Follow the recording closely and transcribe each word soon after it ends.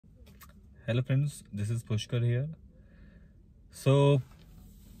Hello friends, this is Pushkar here. So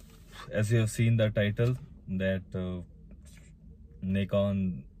as you have seen the title that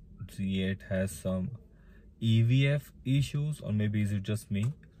Nikon Z8 has some EVF issues, or maybe is it just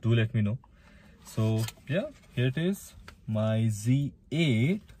me? Do let me know. So yeah, here it is, my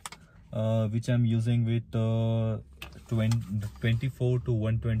Z8 which I'm using with 24 to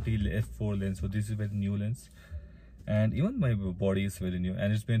 120 f4 lens. So this is very new lens, and even my body is very new,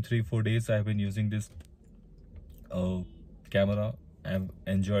 and it's been 3-4 days I've been using this camera. I've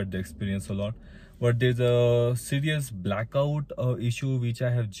enjoyed the experience a lot, but there's a serious blackout issue which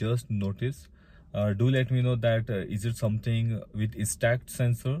I have just noticed. Do let me know that is it something with a stacked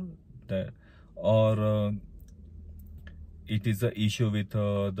sensor, that or it is an issue with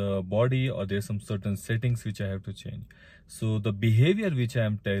the body, or there's some certain settings which I have to change. So the behavior which I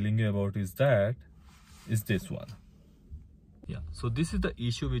am telling you about is this one. Yeah, so this is the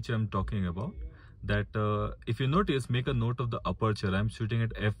issue which I'm talking about, that if you notice, make a note of the aperture. I'm shooting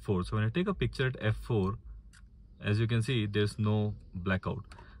at f4, so when I take a picture at f4, as you can see, there's no blackout.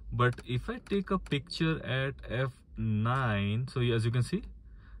 But if I take a picture at f9, so as you can see,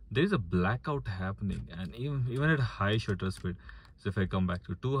 there is a blackout happening, and even at high shutter speed. So if I come back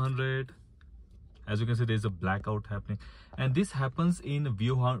to 200, as you can see, there's a blackout happening, and this happens in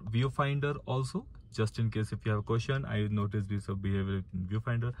viewfinder also. Just in case if you have a question, I noticed this behavior in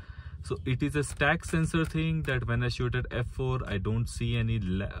viewfinder. So it is a stack sensor thing, that when I shoot at f4, I don't see any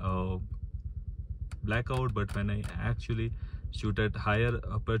blackout, but when I actually shoot at higher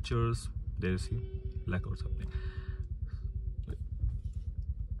apertures, there is blackouts happening.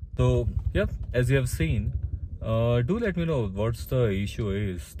 So yeah, as you have seen, do let me know what's the issue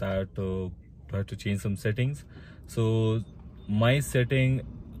is, that I have to change some settings. So my setting,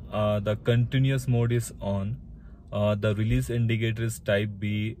 the continuous mode is on, the release indicator is type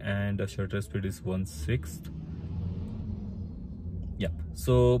B, and the shutter speed is 1/6. Yeah,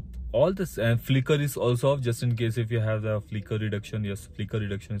 so all this, and flicker is also off, just in case if you have the flicker reduction. Yes, flicker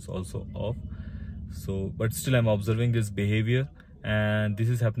reduction is also off. So but still I'm observing this behavior, and this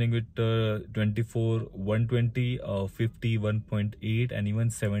is happening with 24 120 50 1.8, and even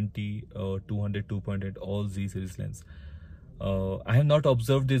 70 200 2.8, all Z series lens. I have not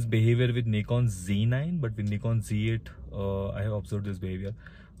observed this behavior with Nikon Z9, but with Nikon Z8 I have observed this behavior.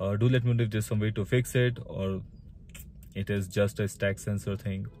 Do let me know if there's some way to fix it, or it is just a stack sensor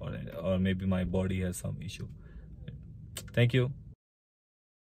thing, or maybe my body has some issue. Thank you.